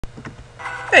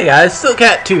Hey guys,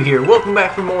 StillCat2 here. Welcome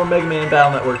back for more Mega Man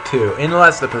Battle Network 2. In the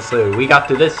last episode, we got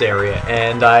to this area,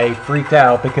 and I freaked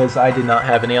out because I did not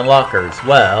have any unlockers.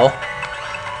 Well,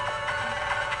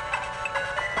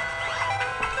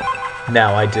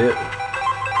 now I do.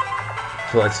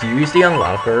 So let's use the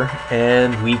unlocker,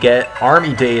 and we get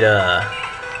army data.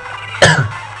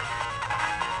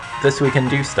 This we can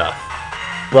do stuff.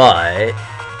 But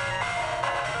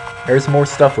there's more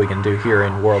stuff we can do here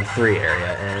in World 3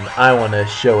 area, and I want to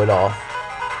show it off.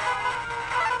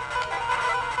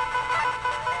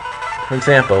 For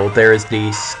example, there is the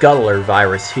Scuttler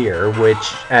virus here,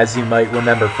 which, as you might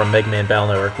remember from Mega Man Battle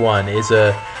Network 1, is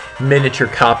a miniature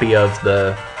copy of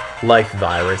the Life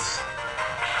virus.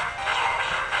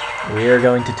 We are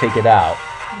going to take it out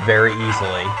very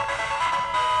easily.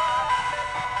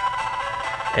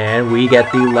 And we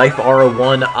get the Life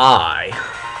R1I.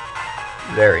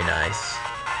 Very nice.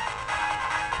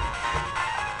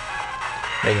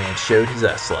 Mega Man showed his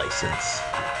S license.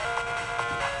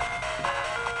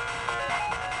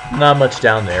 Not much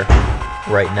down there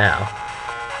right now.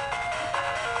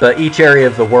 But each area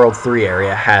of the World 3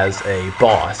 area has a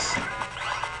boss.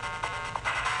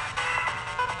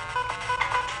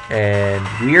 And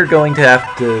we are going to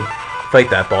have to fight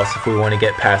that boss if we want to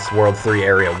get past World 3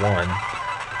 Area 1.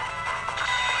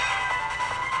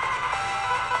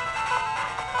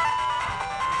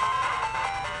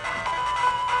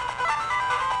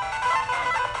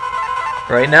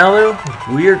 Right now, though,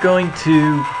 we are going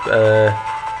to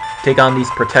take on these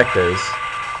protectors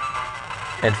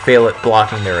and fail at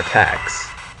blocking their attacks.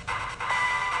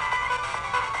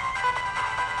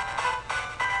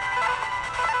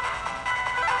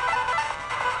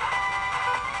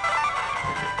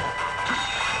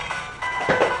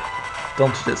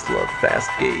 Don't you just love fast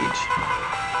gauge?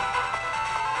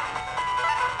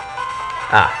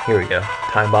 Ah, here we go.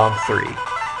 Time Bomb 3.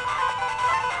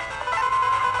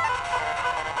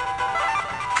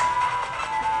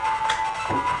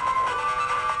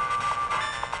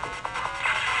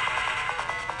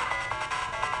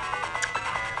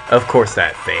 Of course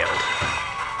that failed.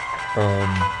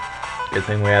 Good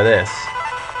thing we have this.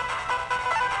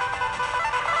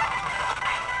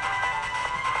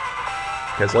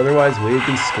 Because otherwise we would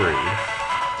be screwed.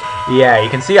 Yeah, you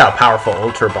can see how powerful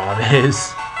Ultra Bomb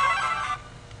is.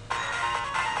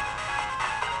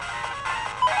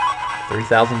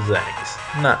 3,000 Zennies.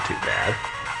 Not too bad.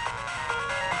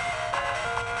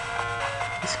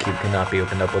 This cube cannot be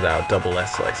opened up without a double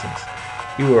S license.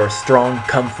 You are strong,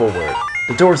 come forward.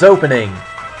 The door's opening!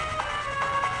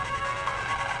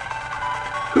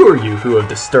 Who are you who have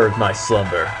disturbed my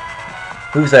slumber?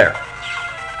 Who's there?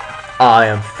 I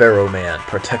am Pharaoh Man,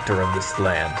 protector of this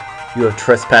land. You have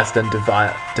trespassed and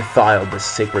defiled this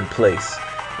sacred place,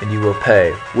 and you will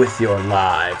pay with your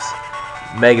lives.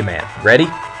 Mega Man, ready?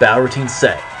 Battle routine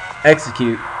set.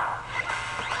 Execute.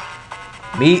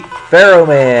 Meet Pharaoh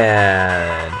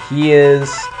Man! He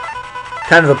is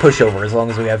kind of a pushover as long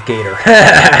as we have Gator.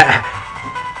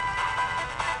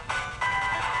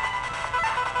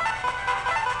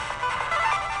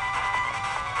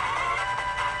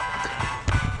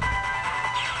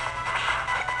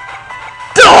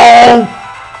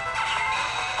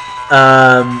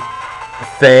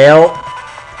 Fail.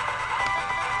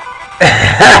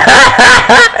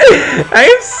 I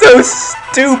am so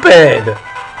stupid.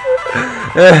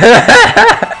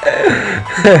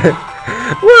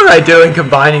 What am I doing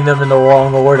combining them in the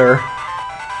wrong order?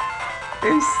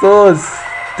 I'm so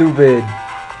stupid.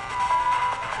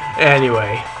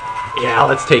 Anyway, yeah,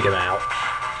 let's take him out.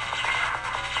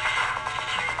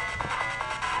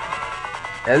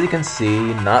 As you can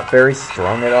see, not very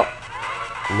strong at all.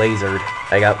 Lasered.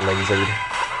 I got lasered.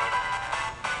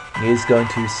 He is going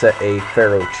to set a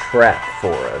Pharaoh trap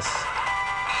for us.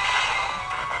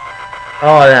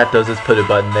 All that does is put a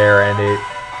button there and it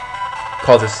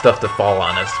causes stuff to fall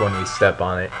on us when we step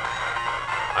on it.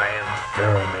 I am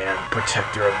Pharaoh Man,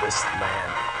 protector of this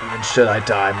land. Even should I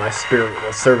die, my spirit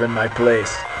will serve in my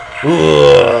place.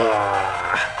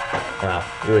 Wow,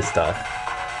 it was tough.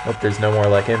 Hope there's no more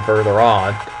like him further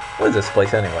on. What is this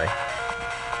place anyway?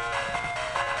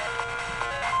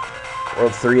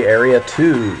 World 3 Area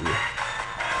 2.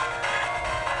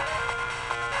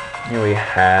 Here we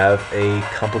have a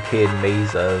complicated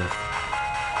maze of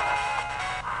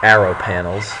arrow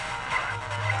panels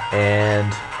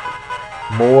and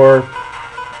more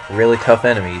really tough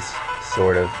enemies.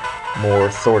 Sort of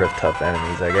tough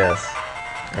enemies, I guess.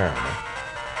 I don't know.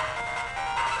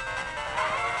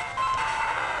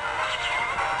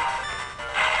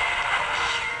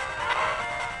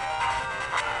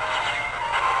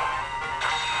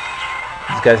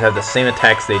 These guys have the same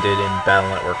attacks they did in Battle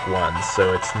Network 1,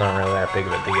 so it's not really that big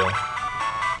of a deal.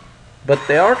 But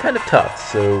they are kind of tough,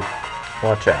 so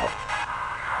watch out.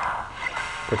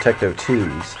 Protecto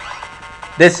 2s.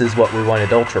 This is what we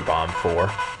wanted Ultra Bomb for.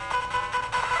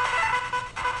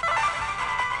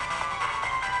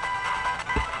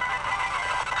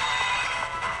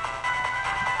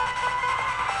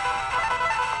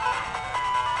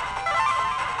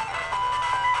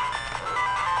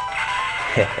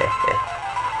 Hehehe.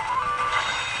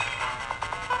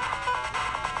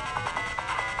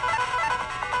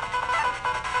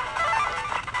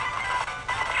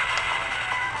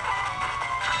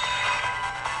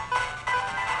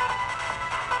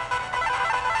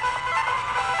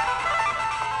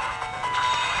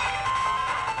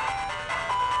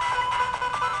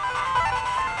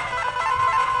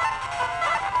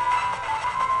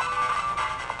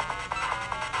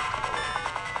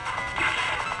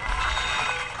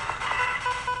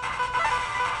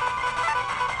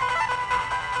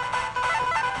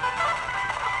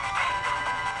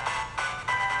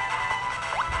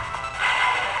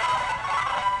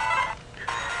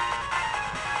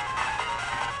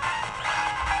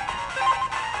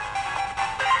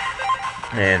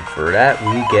 And for that,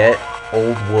 we get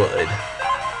Old Wood.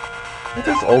 What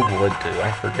does Old Wood do?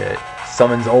 I forget.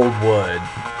 Summons Old Wood.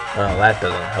 Oh, that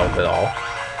doesn't help at all.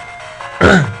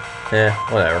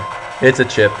 Whatever. It's a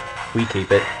chip. We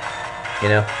keep it. You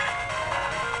know?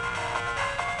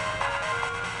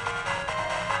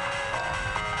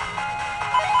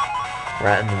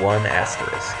 Rattan 1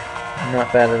 asterisk.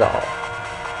 Not bad at all.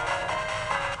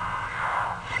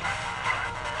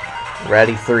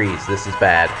 Ratty 3s, this is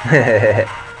bad.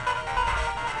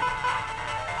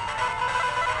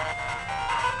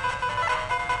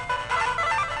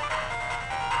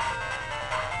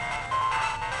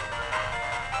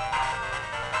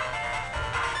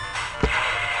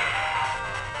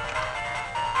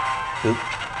 Oop.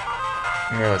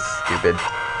 That was stupid.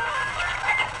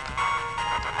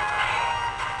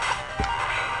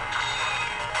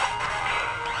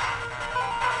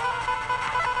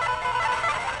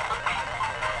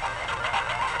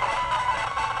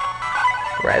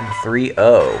 Rad 3-0.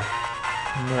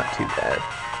 Not too bad.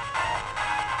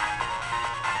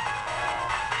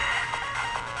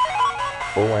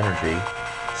 Full energy.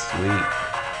 Sweet.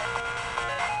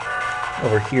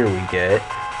 Over here we get,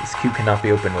 this queue cannot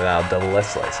be opened without a double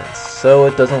S license. So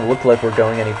it doesn't look like we're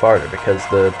going any farther because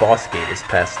the boss gate is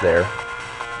past there.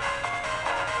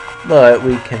 But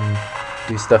we can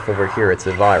do stuff over here. It's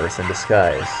a virus in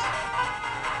disguise.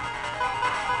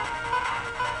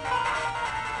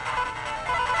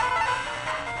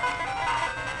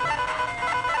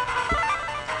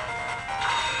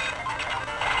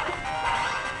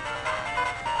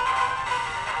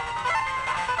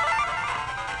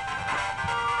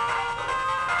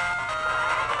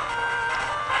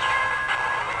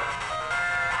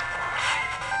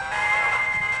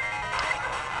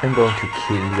 I'm going to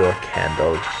kill your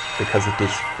candle because it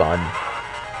is fun.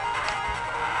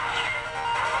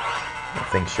 That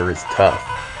thing sure is tough.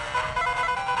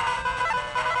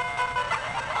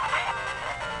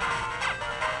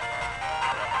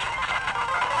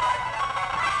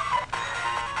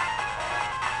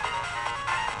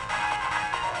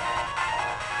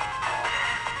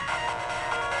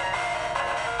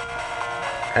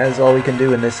 That is all we can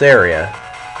do in this area.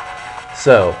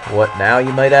 So, what now,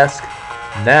 you might ask?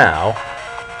 Now,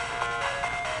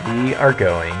 we are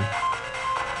going to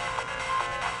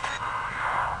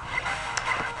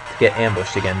get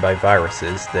ambushed again by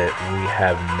viruses that we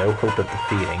have no hope of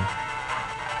defeating.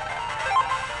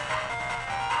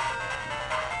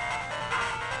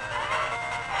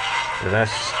 That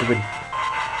stupid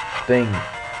thing,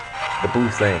 the blue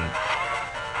thing.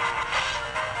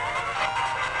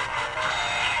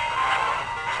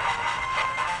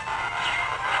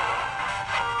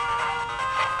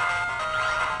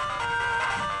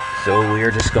 So we are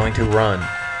just going to run.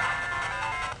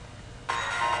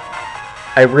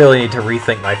 I really need to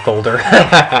rethink my folder.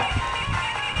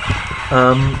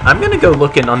 I'm gonna go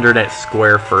look in Undernet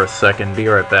Square for a second. Be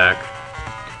right back.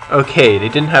 Okay, they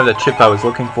didn't have the chip I was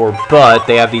looking for, but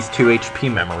they have these 2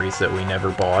 HP memories that we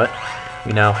never bought.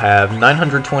 We now have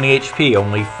 920 HP,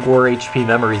 only 4 HP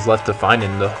memories left to find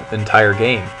in the entire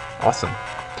game. Awesome.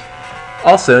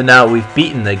 Also, now we've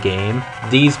beaten the game,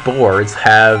 these boards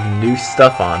have new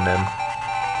stuff on them.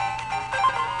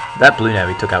 That blue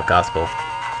navy took out Gospel.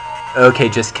 Okay,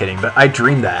 just kidding, but I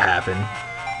dreamed that happened.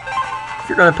 If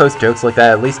you're gonna post jokes like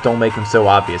that, at least don't make them so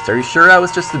obvious. Are you sure that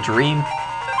was just a dream?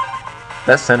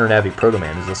 That center navy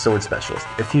Proto-Man is a sword specialist.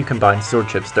 If you combine sword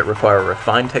chips that require a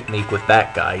refined technique with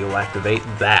that guy, you'll activate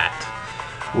that.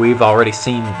 We've already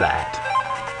seen that.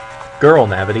 Girl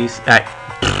navies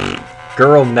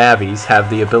have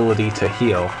the ability to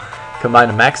heal. Combine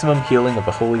a maximum healing of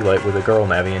a holy light with a girl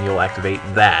navi and you'll activate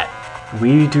that.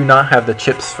 We do not have the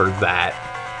chips for that,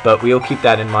 but we'll keep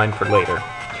that in mind for later.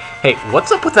 Hey,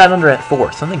 what's up with that Undernet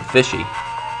 4? Something fishy.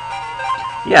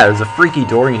 Yeah, there's a freaky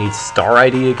door you need star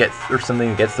ID to get, or something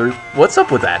to get through. What's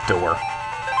up with that door?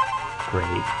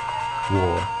 Grave,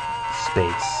 war,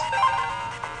 space.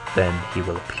 Then he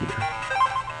will appear.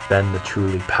 Then the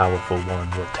truly powerful one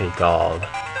will take all.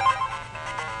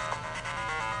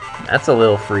 That's a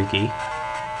little freaky.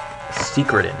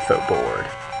 Secret info board.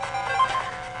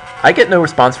 I get no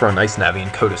response for a nice navi in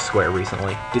Coda Square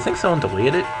recently. Do you think someone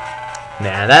deleted it?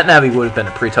 Nah, that navi would have been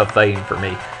a pretty tough fighting for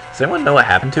me. Does anyone know what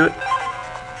happened to it?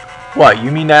 What,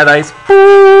 you mean that ice?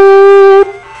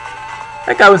 Boop!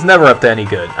 That guy was never up to any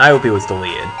good. I hope he was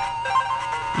deleted.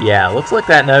 Yeah, looks like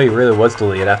that navi really was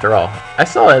deleted after all. I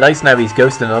saw that ice navi's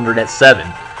ghost in Undernet 7.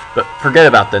 But forget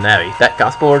about the navi. That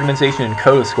gospel organization in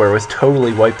Coda Square was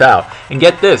totally wiped out. And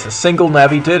get this, a single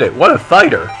navi did it. What a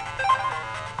fighter!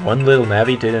 One little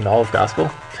navi did in all of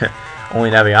gospel? Only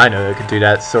navi I know that could do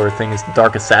that sort of thing is the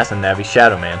Dark Assassin navi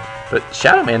Shadow Man. But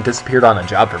Shadow Man disappeared on a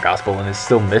job for gospel and is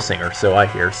still missing, or so I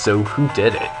hear. So who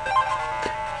did it?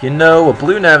 You know, a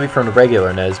blue navi from the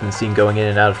regular net has been seen going in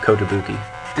and out of Kotobuki.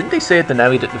 Didn't they say that the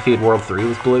navi that defeated World 3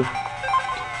 was blue?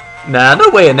 Nah, no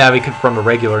way a navi from the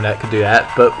regular net could do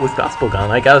that, but with Gospel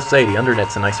gone, I gotta say, the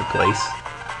Undernet's a nicer place.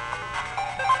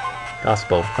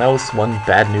 Gospel, that was one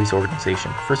bad news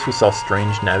organization. First we saw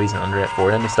strange navis in Undernet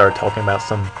 4, then they started talking about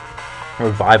some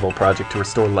revival project to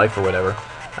restore life or whatever.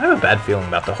 I have a bad feeling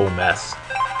about the whole mess.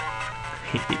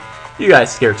 You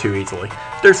guys scare too easily.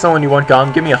 If there's someone you want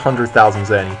gone, give me 100,000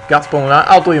 zenny. Gospel and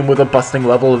I'll do him with a busting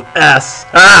level of S.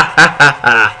 Ha ha ha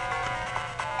ha!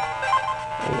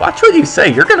 Watch what you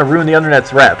say, you're gonna ruin the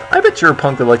Undernet's rep. I bet you're a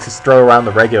punk that likes to throw around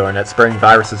the regular net spreading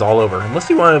viruses all over. Unless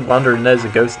you want to wonder Net as a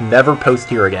ghost, never post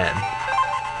here again.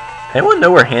 Anyone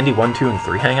know where Handy 1, 2, and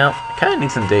 3 hang out? I kinda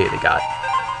need some data they got.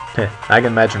 I can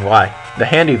imagine why. The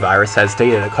Handy virus has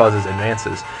data that causes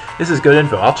advances. This is good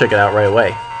info, I'll check it out right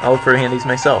away. I'll look for Handies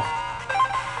myself.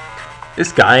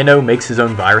 This guy I know makes his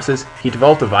own viruses. He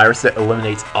developed a virus that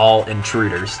eliminates all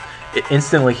intruders. It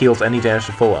instantly heals any damage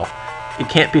to full health. It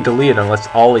can't be deleted unless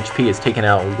all HP is taken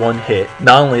out in one hit.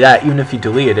 Not only that, even if you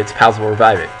delete it, its pals will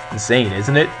revive it. Insane,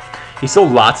 isn't it? He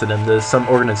sold lots of them to some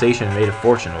organization and made a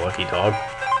fortune, a lucky dog.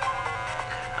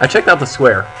 I checked out the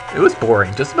square. It was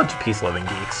boring, just a bunch of peace-loving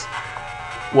geeks.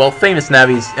 Well, Famous's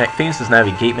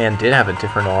Navi Gateman did have a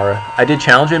different aura. I did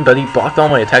challenge him, but he blocked all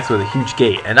my attacks with a huge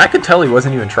gate, and I could tell he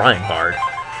wasn't even trying hard.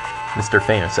 Mr.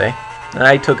 Famous, eh?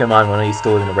 I took him on when I used to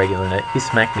live in a regular net. He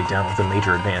smacked me down with a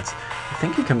major advance. I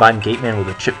think he combined Gateman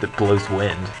with a chip that blows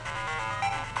wind.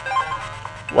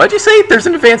 What'd you say? There's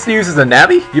an advance to use as a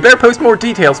Navi? You better post more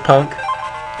details, punk.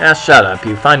 Ah, shut up,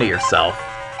 you. Find it yourself.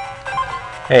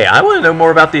 Hey, I want to know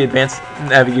more about the advanced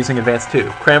Navi using Advance 2.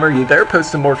 Kramer, you better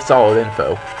post some more solid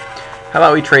info. How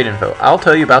about we trade info? I'll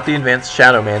tell you about the advanced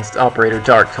Shadow Man's operator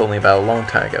Dark told me about a long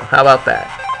time ago. How about that?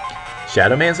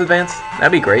 Shadow Man's advance?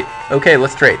 That'd be great. Okay,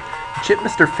 let's trade. The chip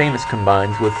Mr. Famous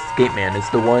combines with Gateman is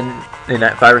the one in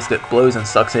that virus that blows and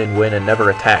sucks in wind and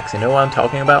never attacks. You know what I'm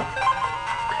talking about?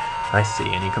 I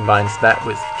see, and he combines that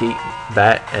with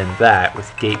that with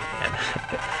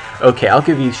Gateman. Okay, I'll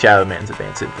give you Shadow Man's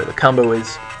advance info. The combo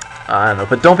is, I don't know,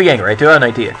 but don't be angry, I do have an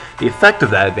idea. The effect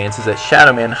of that advance is that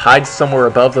Shadow Man hides somewhere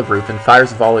above the roof and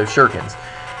fires a volley of shurikens.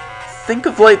 Think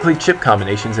of likely chip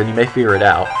combinations and you may figure it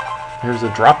out. Here's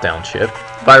a drop-down chip.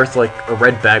 Virus like a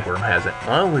red bagworm has it.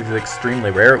 Not only is it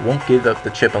extremely rare, it won't give up the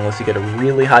chip unless you get a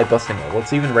really high busting level.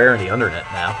 It's even rare in the Undernet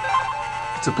now.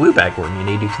 It's a blue bagworm you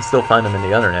need, you can still find them in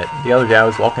the Undernet. The other day I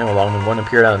was walking along and one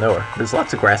appeared out of nowhere. There's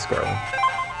lots of grass growing.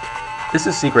 This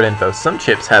is secret info. Some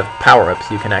chips have power-ups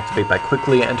you can activate by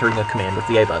quickly entering a command with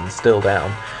the A button still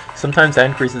down. Sometimes that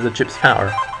increases the chip's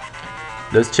power.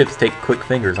 Those chips take quick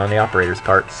fingers on the operator's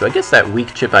part, so I guess that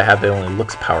weak chip I have that only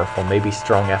looks powerful may be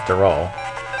strong after all.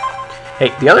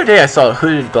 Hey, the other day I saw a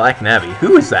hooded black Navi.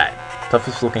 Who is that?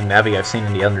 Toughest looking Navi I've seen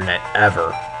in the Undernet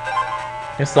ever.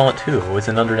 I saw it too. It was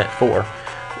in Undernet 4.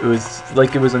 It was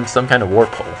like it was in some kind of warp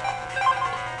hole.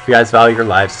 If you guys value your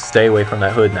lives, stay away from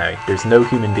that hooded Navi. There's no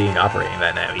human being operating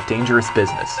that Navi. Dangerous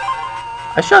business.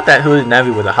 I shot that hooded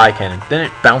Navi with a high cannon. Then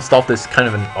it bounced off this kind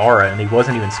of an aura and he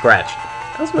wasn't even scratched.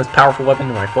 That was the most powerful weapon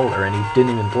in my folder and he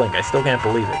didn't even blink. I still can't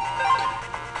believe it.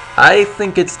 I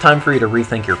think it's time for you to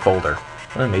rethink your folder.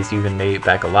 I'm amazed you even made it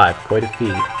back alive. Quite a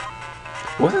feat.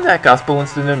 Wasn't that gospel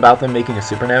incident about them making a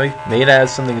super Navi? Maybe it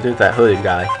has something to do with that hooded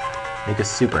guy. Make a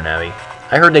super Navi.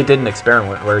 I heard they did an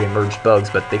experiment where they merged bugs,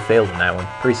 but they failed in that one.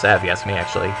 Pretty sad if you ask me,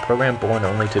 actually. Program born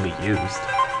only to be used.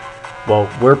 Well,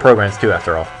 we're programs too,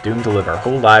 after all, doomed to live our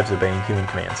whole lives obeying human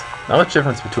commands. Not much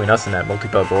difference between us and that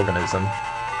multi-bug organism.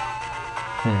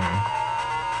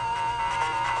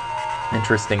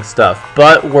 Interesting stuff.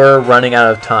 But we're running out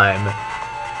of time.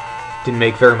 Didn't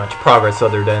make very much progress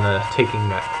other than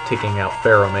taking out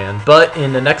Pharaoh Man. But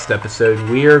in the next episode,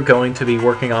 we're going to be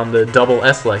working on the double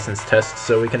S license test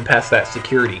so we can pass that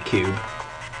security cube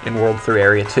in World 3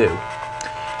 Area 2.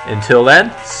 Until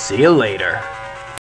then, see you later.